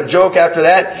was kind of a joke after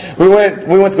that. We went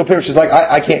to go pick her. She's like,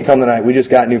 I can't come tonight. We just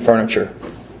got new furniture.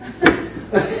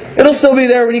 It'll still be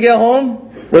there when you get home.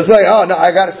 But it's like, oh no,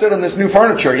 I got to sit on this new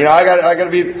furniture. You know, I got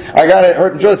to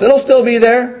enjoy this. It'll still be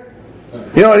there.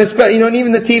 You know, and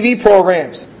even the TV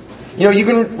programs. You know, you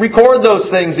can record those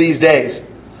things these days.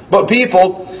 But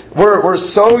people, we're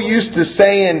so used to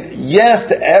saying yes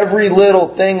to every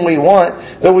little thing we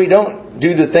want that we don't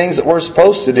do the things that we're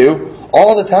supposed to do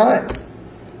all the time.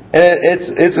 And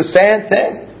it's a sad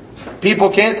thing.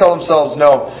 People can't tell themselves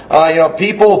no.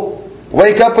 People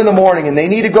wake up in the morning and they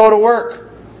need to go to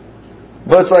work.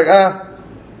 But it's like,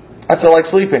 I feel like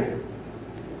sleeping.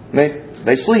 And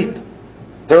they sleep.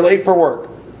 They're late for work.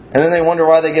 And then they wonder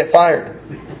why they get fired.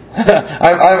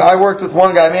 I worked with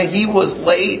one guy, man, he was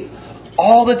late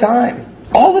all the time.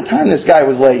 All the time this guy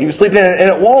was late. He was sleeping in. And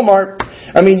at Walmart,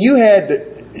 I mean, you had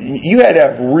to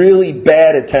have really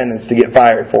bad attendance to get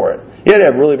fired for it. You had to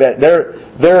have really bad.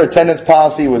 Their attendance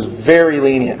policy was very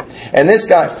lenient. And this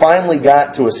guy finally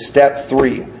got to a step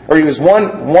 3. Or he was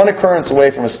one occurrence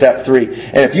away from a step 3.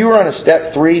 And if you were on a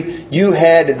step 3, you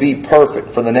had to be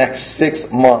perfect for the next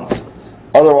 6 months.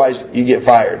 Otherwise, you get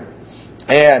fired.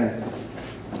 And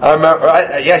I remember,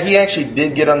 he actually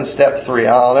did get on the step 3.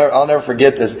 I'll never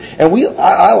forget this. And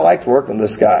I liked working with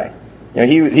this guy. You know,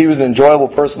 he was an enjoyable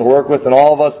person to work with, and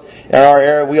all of us in our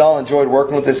area, we all enjoyed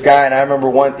working with this guy. And I remember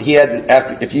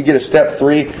if you get a step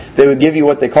 3, they would give you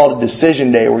what they called a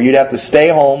decision day, where you'd have to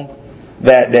stay home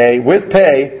that day with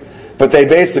pay. But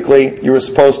you were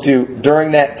supposed to,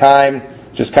 during that time,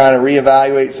 just kind of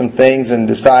reevaluate some things and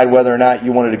decide whether or not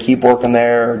you wanted to keep working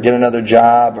there or get another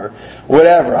job or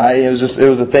whatever. It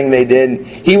was a thing they did.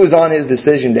 And he was on his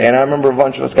decision day, and I remember a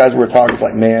bunch of us guys were talking. It's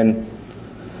like, man,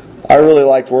 I really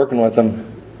liked working with him.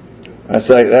 And I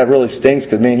said, that really stinks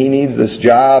because, man, he needs this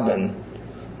job,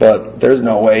 but there's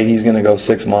no way he's going to go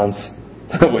 6 months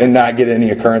and not get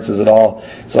any occurrences at all.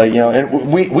 It's like,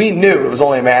 and we knew it was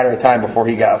only a matter of time before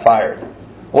he got fired.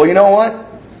 Well, you know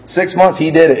what? 6 months,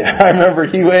 he did it. I remember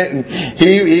he went and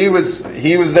he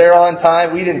was there on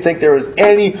time. We didn't think there was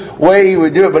any way he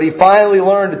would do it, but he finally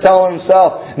learned to tell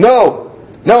himself, no,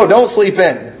 don't sleep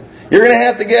in. You're going to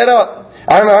have to get up.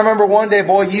 I remember one day,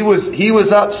 boy, he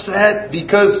was upset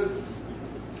because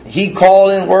he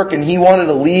called in work and he wanted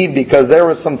to leave because there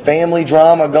was some family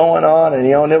drama going on, and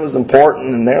and it was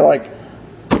important. And they're like,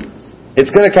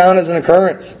 it's going to count as an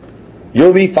occurrence.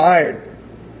 You'll be fired.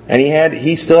 And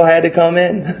he still had to come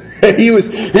in. he was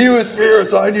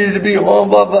fierce. I needed to be home.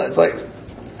 Blah blah. It's like,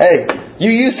 hey, you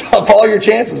used up all your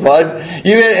chances, bud.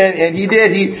 And he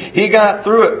did. He got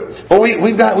through it. But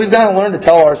we've got to learn to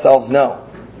tell ourselves no.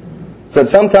 So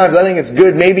sometimes I think it's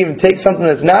good, maybe even take something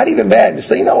that's not even bad.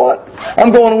 Just say, you know what?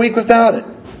 I'm going a week without it.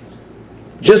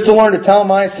 Just to learn to tell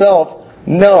myself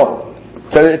no.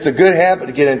 Because it's a good habit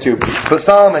to get into. But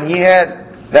Solomon, he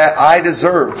had that I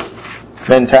deserve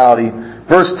mentality.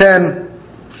 Verse 10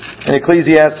 in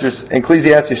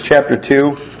Ecclesiastes chapter 2,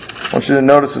 I want you to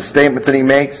notice the statement that he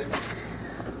makes.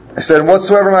 I said,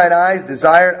 whatsoever mine eyes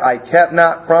desired, I kept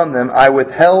not from them. I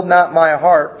withheld not my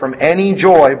heart from any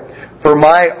joy, for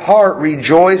my heart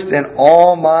rejoiced in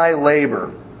all my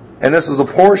labor. And this is a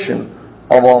portion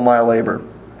of all my labor.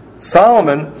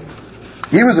 Solomon,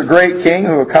 he was a great king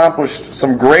who accomplished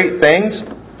some great things.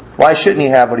 Why shouldn't he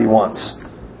have what he wants?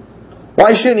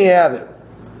 Why shouldn't he have it?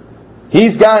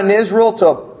 He's gotten Israel to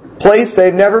a place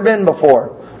they've never been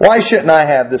before. Why shouldn't I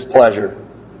have this pleasure?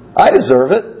 I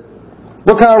deserve it.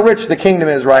 Look how rich the kingdom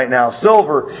is right now.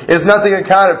 Silver is nothing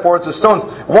accounted for. It's the stones.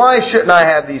 Why shouldn't I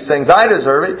have these things? I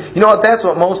deserve it. You know what? That's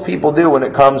what most people do when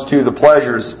it comes to the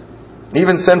pleasures,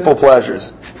 even sinful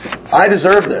pleasures. I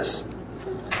deserve this.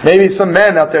 Maybe some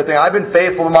men out there think, I've been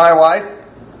faithful to my wife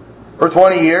for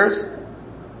 20 years.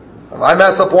 If I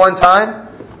mess up one time,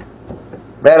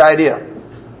 bad idea.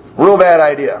 Real bad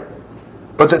idea.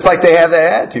 But it's like they have that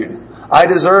attitude. I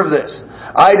deserve this.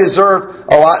 I deserve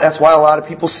a lot. That's why a lot of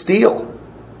people steal.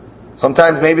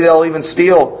 Sometimes maybe they'll even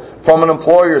steal from an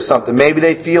employer or something. Maybe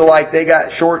they feel like they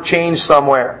got shortchanged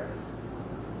somewhere.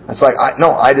 It's like,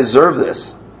 no, I deserve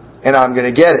this. And I'm going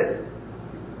to get it.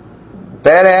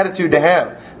 Bad attitude to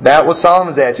have. That was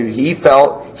Solomon's attitude. He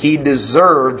felt he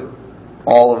deserved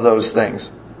all of those things.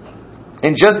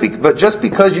 And but just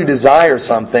because you desire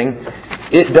something,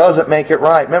 it doesn't make it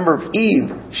right. Remember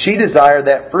Eve, she desired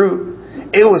that fruit.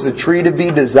 It was a tree to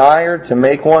be desired to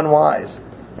make one wise.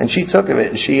 And she took of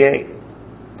it and she ate.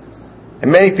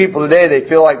 And many people today, they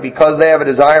feel like because they have a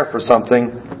desire for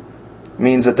something,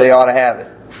 means that they ought to have it.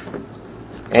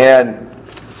 And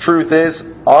truth is,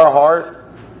 our heart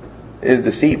is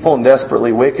deceitful and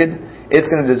desperately wicked. It's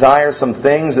going to desire some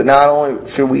things that not only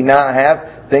should we not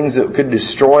have, things that could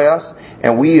destroy us.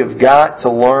 And we have got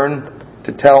to learn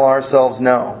to tell ourselves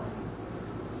no.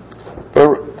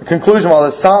 But the conclusion of all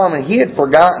this, Solomon, he had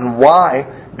forgotten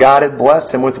why God had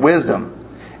blessed him with wisdom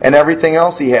and everything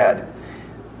else he had.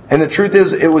 And the truth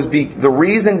is, the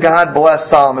reason God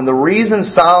blessed Solomon, the reason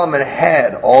Solomon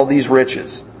had all these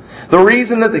riches, the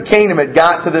reason that the kingdom had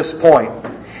got to this point,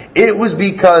 it was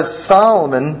because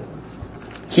Solomon,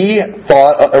 he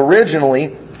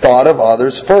originally thought of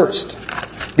others first.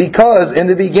 Because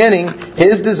in the beginning,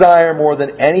 his desire more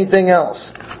than anything else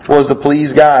was to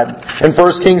please God. In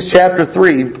 1 Kings chapter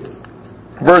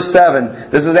 3, verse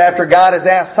 7, this is after God has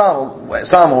asked Solomon,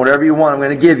 whatever you want, I'm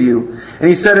going to give you.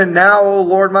 And he said, and now, O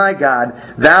Lord my God,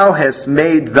 thou hast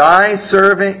made thy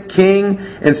servant king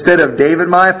instead of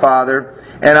David my father,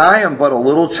 and I am but a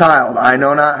little child. I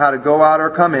know not how to go out or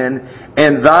come in.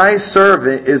 And thy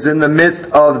servant is in the midst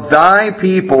of thy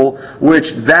people, which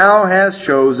thou hast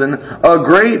chosen, a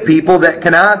great people that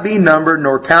cannot be numbered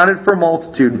nor counted for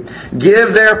multitude.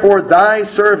 Give therefore thy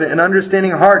servant an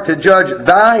understanding heart to judge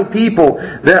thy people,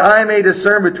 that I may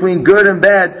discern between good and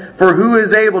bad. For who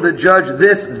is able to judge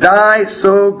this thy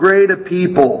so great a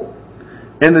people?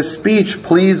 And the speech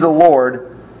pleased the Lord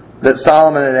that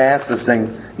Solomon had asked this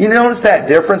thing. You notice that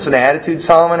difference in attitude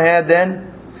Solomon had then?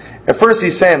 At first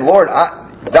he's saying, Lord,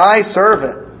 thy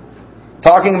servant.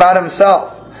 Talking about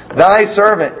himself. Thy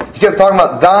servant. He kept talking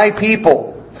about thy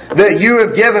people that you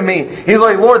have given me. He's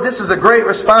like, Lord, this is a great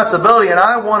responsibility and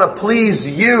I want to please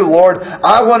you, Lord.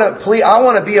 I want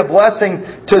to be a blessing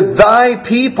to thy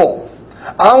people.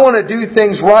 I want to do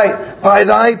things right by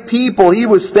thy people. He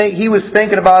was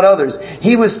thinking about others.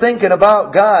 He was thinking about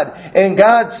God. And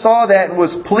God saw that and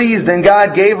was pleased, and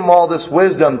God gave him all this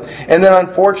wisdom. And then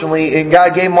unfortunately,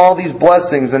 God gave him all these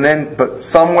blessings. But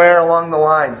somewhere along the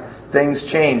lines, things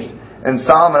changed. And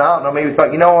Solomon, I don't know, maybe thought,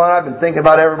 you know what, I've been thinking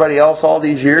about everybody else all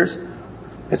these years.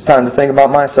 It's time to think about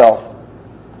myself.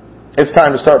 It's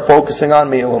time to start focusing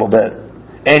on me a little bit.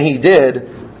 And he did.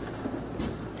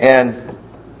 And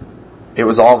it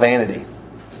was all vanity.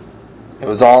 It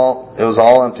was all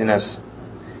emptiness.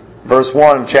 Verse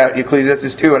 1 of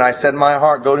Ecclesiastes 2, and I said in my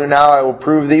heart, go to now, I will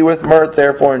prove thee with mirth,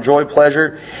 therefore enjoy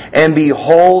pleasure. And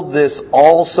behold, this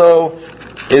also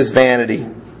is vanity.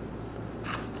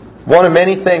 One of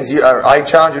many things, I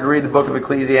challenge you to read the book of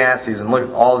Ecclesiastes and look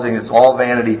at all the things. It's all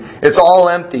vanity. It's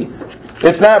all empty.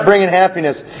 It's not bringing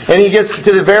happiness. And he gets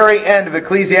to the very end of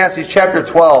Ecclesiastes chapter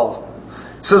 12.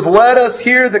 It says, let us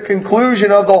hear the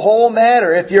conclusion of the whole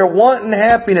matter. If you're wanting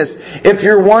happiness, if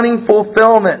you're wanting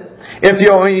fulfillment, if you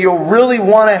really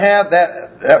want to have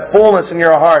that fullness in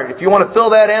your heart, if you want to fill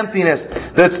that emptiness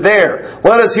that's there,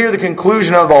 let us hear the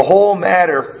conclusion of the whole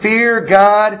matter. Fear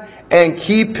God and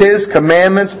keep His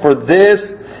commandments, for this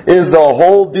is the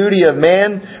whole duty of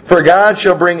man. For God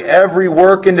shall bring every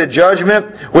work into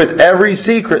judgment with every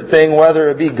secret thing, whether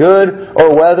it be good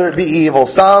or whether it be evil.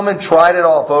 Solomon tried it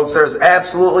all, folks. There's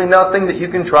absolutely nothing that you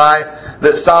can try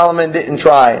that Solomon didn't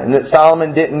try and that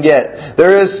Solomon didn't get.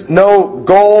 There is no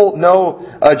goal, no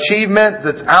achievement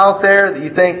that's out there that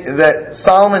you think that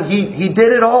Solomon, he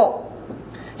did it all.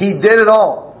 He did it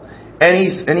all. And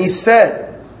he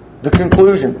said, the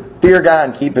conclusion, fear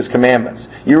God and keep His commandments.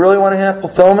 You really want to have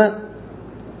fulfillment?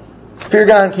 Fear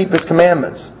God and keep His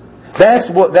commandments.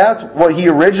 That's what he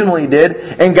originally did,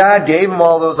 and God gave him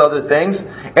all those other things,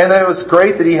 and it was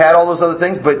great that he had all those other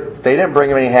things, but they didn't bring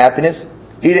him any happiness.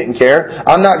 He didn't care.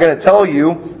 I'm not going to tell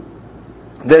you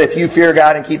that if you fear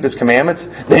God and keep His commandments,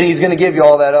 then He's going to give you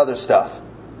all that other stuff.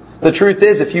 The truth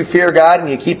is, if you fear God and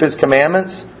you keep His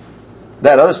commandments,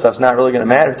 that other stuff's not really going to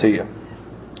matter to you.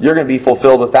 You're going to be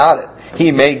fulfilled without it. He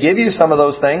may give you some of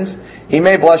those things. He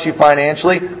may bless you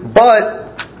financially,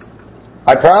 but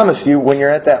I promise you, when you're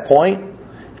at that point,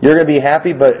 you're going to be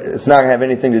happy, but it's not going to have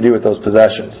anything to do with those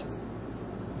possessions.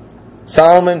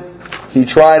 Solomon, he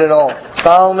tried it all.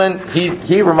 Solomon,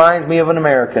 he reminds me of an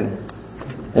American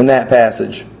in that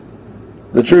passage.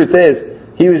 The truth is,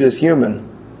 he was just human.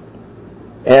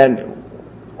 And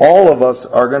all of us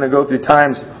are going to go through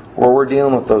times where we're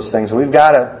dealing with those things. And we've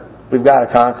got to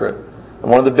conquer it. And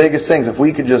one of the biggest things, if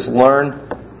we could just learn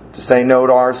to say no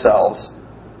to ourselves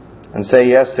and say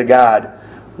yes to God,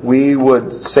 we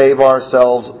would save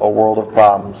ourselves a world of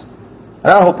problems. And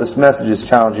I hope this message is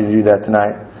challenging you to do that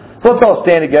tonight. So let's all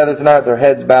stand together tonight with our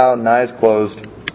heads bowed and eyes closed.